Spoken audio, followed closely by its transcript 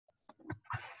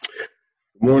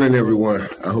Morning, everyone.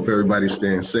 I hope everybody's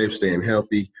staying safe, staying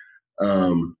healthy.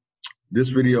 This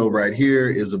video right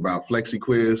here is about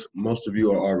Flexiquiz. Most of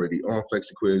you are already on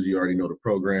Flexiquiz. You already know the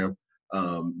program.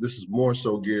 This is more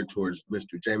so geared towards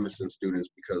Mr. Jameson students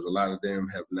because a lot of them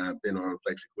have not been on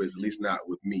Flexiquiz, at least not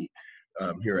with me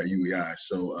here at UEI.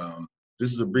 So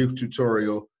this is a brief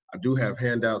tutorial. I do have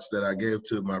handouts that I gave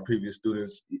to my previous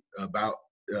students about,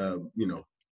 the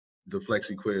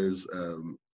Flexiquiz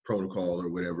protocol or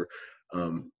whatever.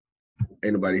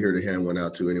 Ain't nobody here to hand one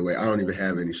out to anyway. I don't even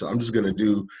have any, so I'm just gonna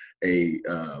do a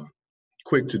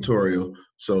quick tutorial.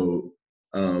 So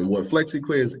what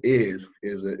Flexiquiz is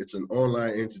it's an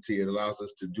online entity. It allows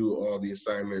us to do all the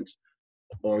assignments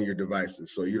on your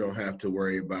devices. So you don't have to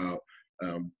worry about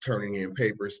turning in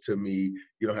papers to me.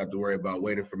 You don't have to worry about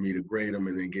waiting for me to grade them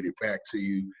and then get it back to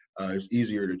you. It's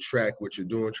easier to track what you're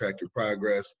doing, track your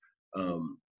progress.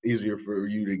 Easier for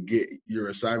you to get your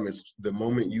assignments. The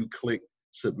moment you click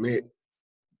submit,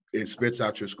 it spits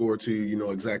out your score to you. You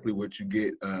know exactly what you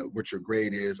get, what your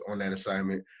grade is on that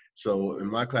assignment. So in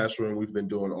my classroom, we've been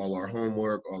doing all our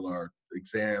homework, all our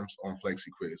exams on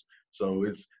Flexiquiz. So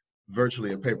it's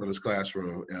virtually a paperless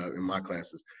classroom in my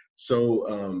classes.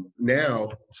 So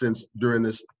now, since during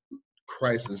this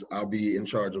crisis, I'll be in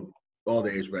charge of all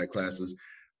the HVAC classes.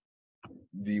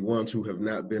 The ones who have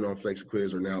not been on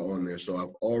Flexiquiz are now on there. So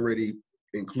I've already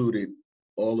included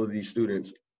all of these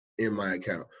students in my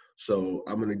account. So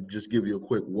I'm gonna just give you a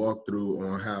quick walkthrough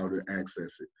on how to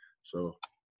access it. So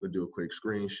we'll do a quick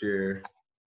screen share.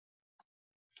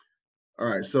 All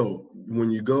right, so when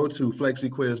you go to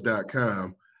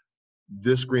flexiquiz.com,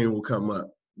 this screen will come up.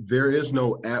 There is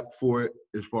no app for it,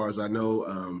 as far as I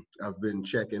know. I've been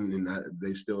checking and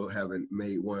they still haven't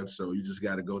made one, so you just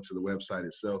gotta go to the website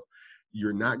itself.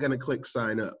 You're not gonna click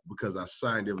sign up because I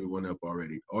signed everyone up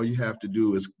already. All you have to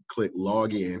do is click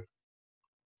log in,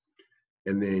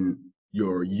 and then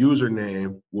your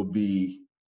username will be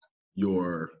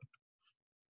your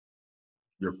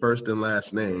first and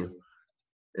last name,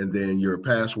 and then your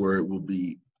password will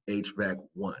be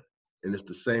HVAC1. And it's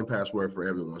the same password for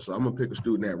everyone. So I'm gonna pick a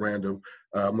student at random.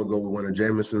 I'm gonna go with one of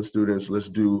Jameson's students. Let's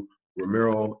do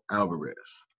Ramiro Alvarez.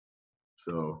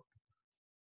 So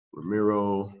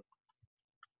Ramiro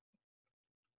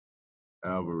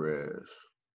Alvarez,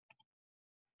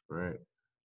 right?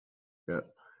 Yeah.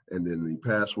 And then the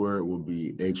password will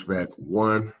be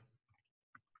HVAC1.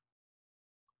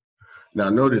 Now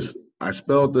notice I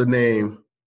spelled the name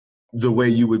the way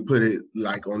you would put it,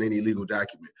 like on any legal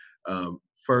document.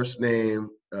 First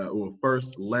name or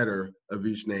first letter of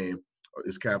each name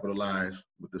is capitalized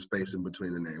with the space in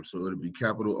between the names. So it'll be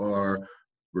capital R,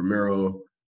 Romero,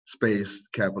 space,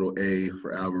 capital A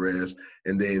for Alvarez,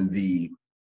 and then the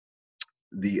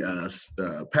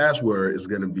password is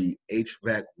going to be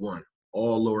HVAC1,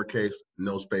 all lowercase,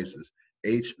 no spaces.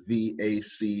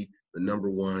 HVAC, the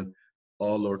number 1,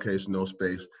 all lowercase, no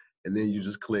space, and then you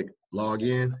just click log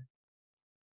in.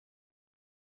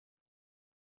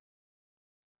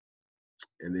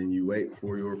 And then you wait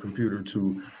for your computer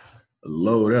to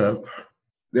load up.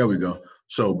 There we go.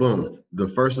 So boom, the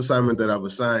first assignment that I've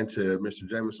assigned to Mr.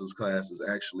 Jameson's class is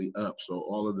actually up. So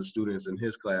all of the students in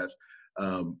his class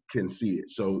can see it.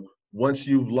 So once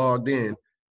you've logged in,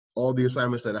 all the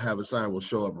assignments that I have assigned will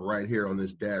show up right here on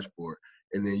this dashboard.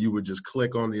 And then you would just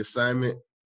click on the assignment.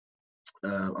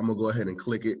 I'm gonna go ahead and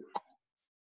click it.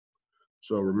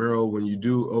 So Ramiro, when you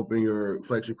do open your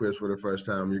Flexiquiz for the first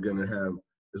time, you're gonna have,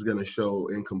 it's gonna show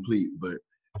incomplete, but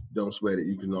don't sweat it.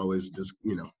 You can always just,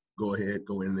 go ahead,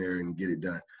 go in there and get it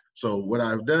done. So what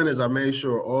I've done is I made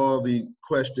sure all the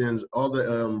questions, all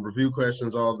the review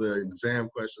questions, all the exam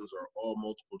questions are all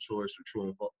multiple choice or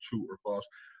true or false,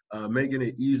 making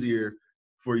it easier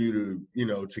for you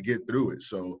to, to get through it.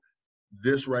 So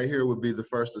this right here would be the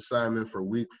first assignment for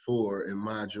week 4 in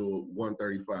module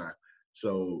 135.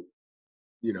 So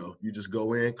you just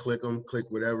go in, click them, click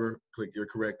whatever, click your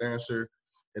correct answer.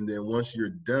 And then once you're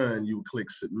done, you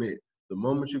click submit. The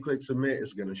moment you click submit,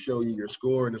 it's going to show you your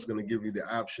score, and it's going to give you the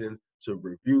option to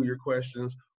review your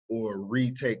questions or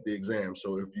retake the exam.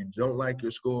 So if you don't like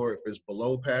your score, if it's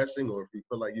below passing, or if you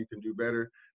feel like you can do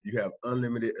better, you have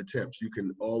unlimited attempts. You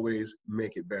can always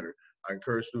make it better. I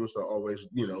encourage students to always,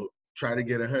 try to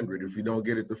get 100. If you don't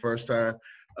get it the first time,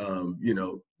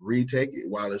 retake it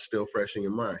while it's still fresh in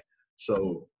your mind.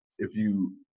 So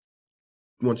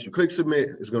once you click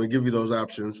submit, it's going to give you those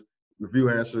options, review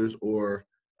answers, or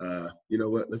you know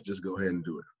what, let's just go ahead and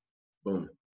do it. Boom,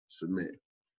 submit.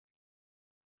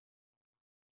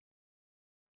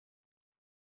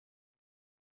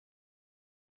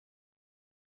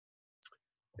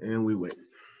 And we wait.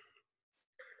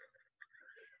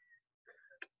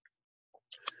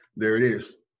 There it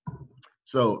is.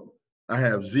 So I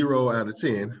have 0 out of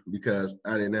 10 because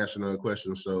I didn't answer another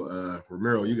question. So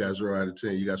Ramiro, you got 0 out of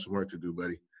 10. You got some work to do,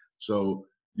 buddy. So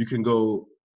you can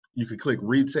click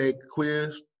retake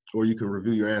quiz, or you can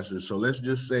review your answers. So let's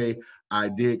just say I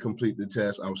did complete the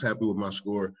test. I was happy with my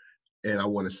score and I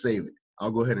want to save it.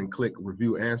 I'll go ahead and click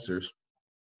review answers,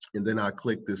 and then I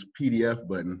click this PDF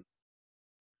button,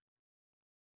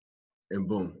 and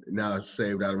boom, now it's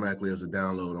saved automatically as a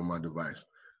download on my device.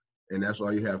 And that's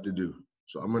all you have to do.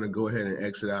 So I'm gonna go ahead and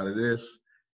exit out of this.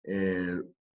 And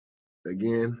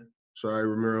again, sorry,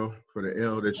 Ramiro, for the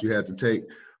L that you had to take.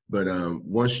 But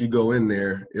once you go in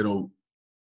there,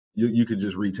 you could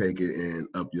just retake it and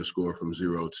up your score from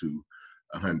 0 to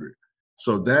 100.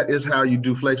 So that is how you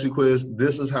do Flexiquiz.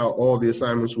 This is how all the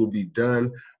assignments will be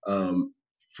done.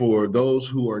 For those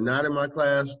who are not in my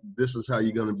class, this is how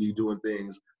you're gonna be doing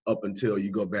things up until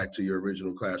you go back to your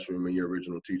original classroom and your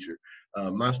original teacher.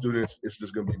 My students, it's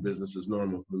just gonna be business as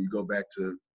normal. When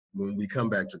we come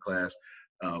back to class,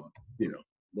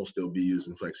 we'll still be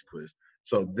using Flexiquiz.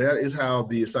 So that is how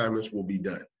the assignments will be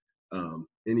done.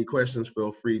 Any questions,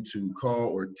 feel free to call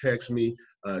or text me.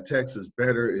 Text is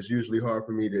better. It's usually hard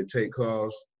for me to take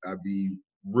calls. I'd be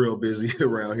real busy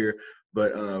around here,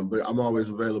 but I'm always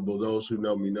available. Those who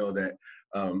know me know that.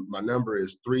 My number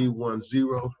is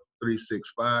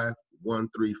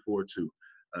 310-365-1342.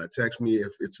 Text me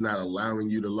if it's not allowing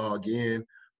you to log in,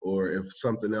 or if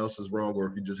something else is wrong, or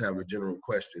if you just have a general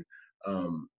question.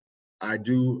 I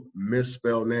do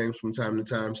misspell names from time to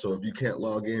time, so if you can't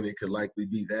log in, it could likely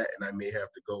be that, and I may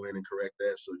have to go in and correct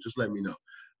that, so just let me know.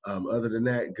 Other than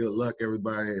that, good luck,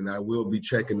 everybody, and I will be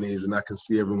checking these, and I can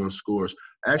see everyone's scores.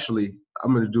 Actually,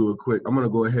 I'm going to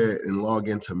go ahead and log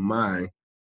into mine,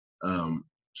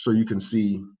 so you can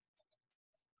see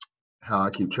how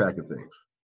I keep track of things.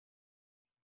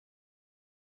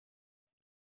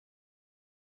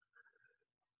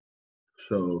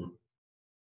 So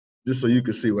just so you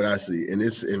can see what I see, and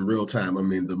it's in real time. I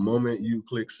mean, the moment you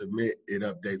click submit, it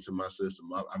updates in my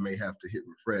system. I may have to hit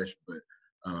refresh, but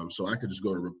so I could just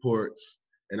go to reports,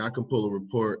 and I can pull a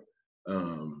report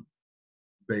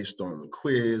based on the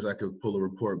quiz. I could pull a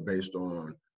report based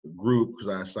on the group, because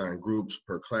I assign groups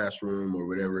per classroom or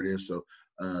whatever it is. So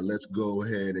let's go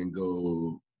ahead and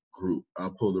go group.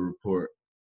 I'll pull the report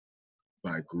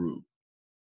by group.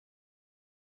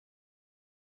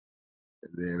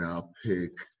 And then I'll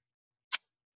pick,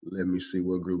 let me see,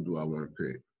 what group do I want to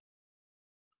pick?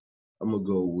 I'm gonna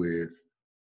go with,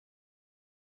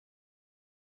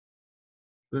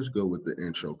 let's go with the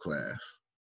intro class.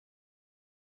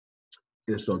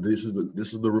 And so this is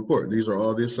the report. These are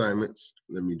all the assignments.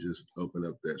 Let me just open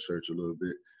up that search a little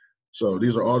bit. So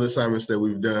these are all the assignments that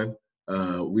we've done.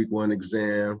 Week 1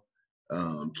 exam,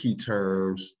 key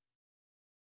terms,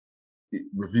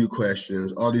 review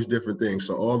questions, all these different things.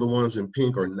 So all the ones in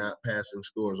pink are not passing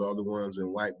scores. All the ones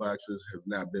in white boxes have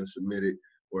not been submitted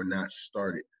or not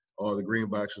started. All the green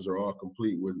boxes are all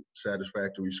complete with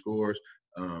satisfactory scores.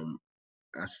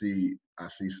 I see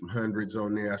some hundreds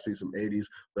on there. I see some 80s.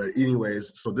 But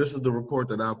anyways, so this is the report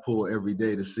that I pull every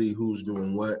day to see who's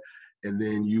doing what. And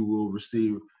then you will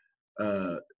receive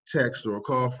a text or a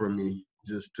call from me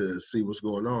just to see what's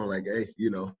going on. Like, hey,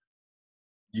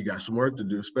 you got some work to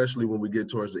do, especially when we get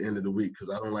towards the end of the week, because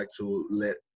I don't like to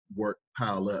let work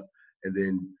pile up and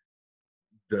then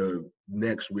the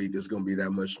next week is going to be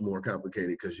that much more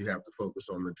complicated because you have to focus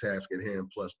on the task at hand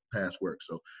plus past work.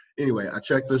 So anyway, I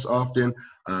check this often,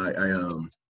 and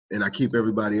I keep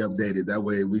everybody updated. That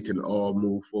way we can all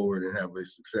move forward and have a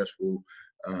successful,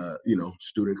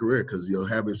 student career, because your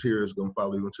habits here is going to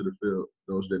follow you into the field.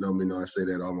 Those that know me know I say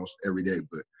that almost every day,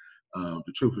 but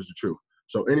the truth is the truth.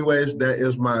 So anyways, that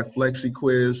is my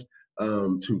Flexiquiz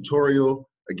tutorial.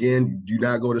 Again, do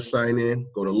not go to sign in,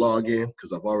 go to log in,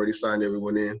 because I've already signed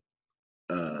everyone in.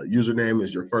 Username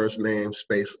is your first name,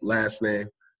 space, last name.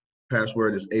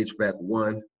 Password is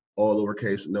HVAC1, all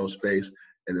lowercase, no space.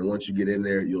 And then once you get in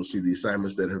there, you'll see the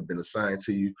assignments that have been assigned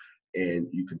to you, and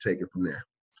you can take it from there.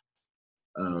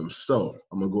 So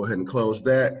I'm gonna go ahead and close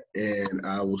that, and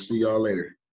I will see y'all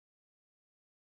later.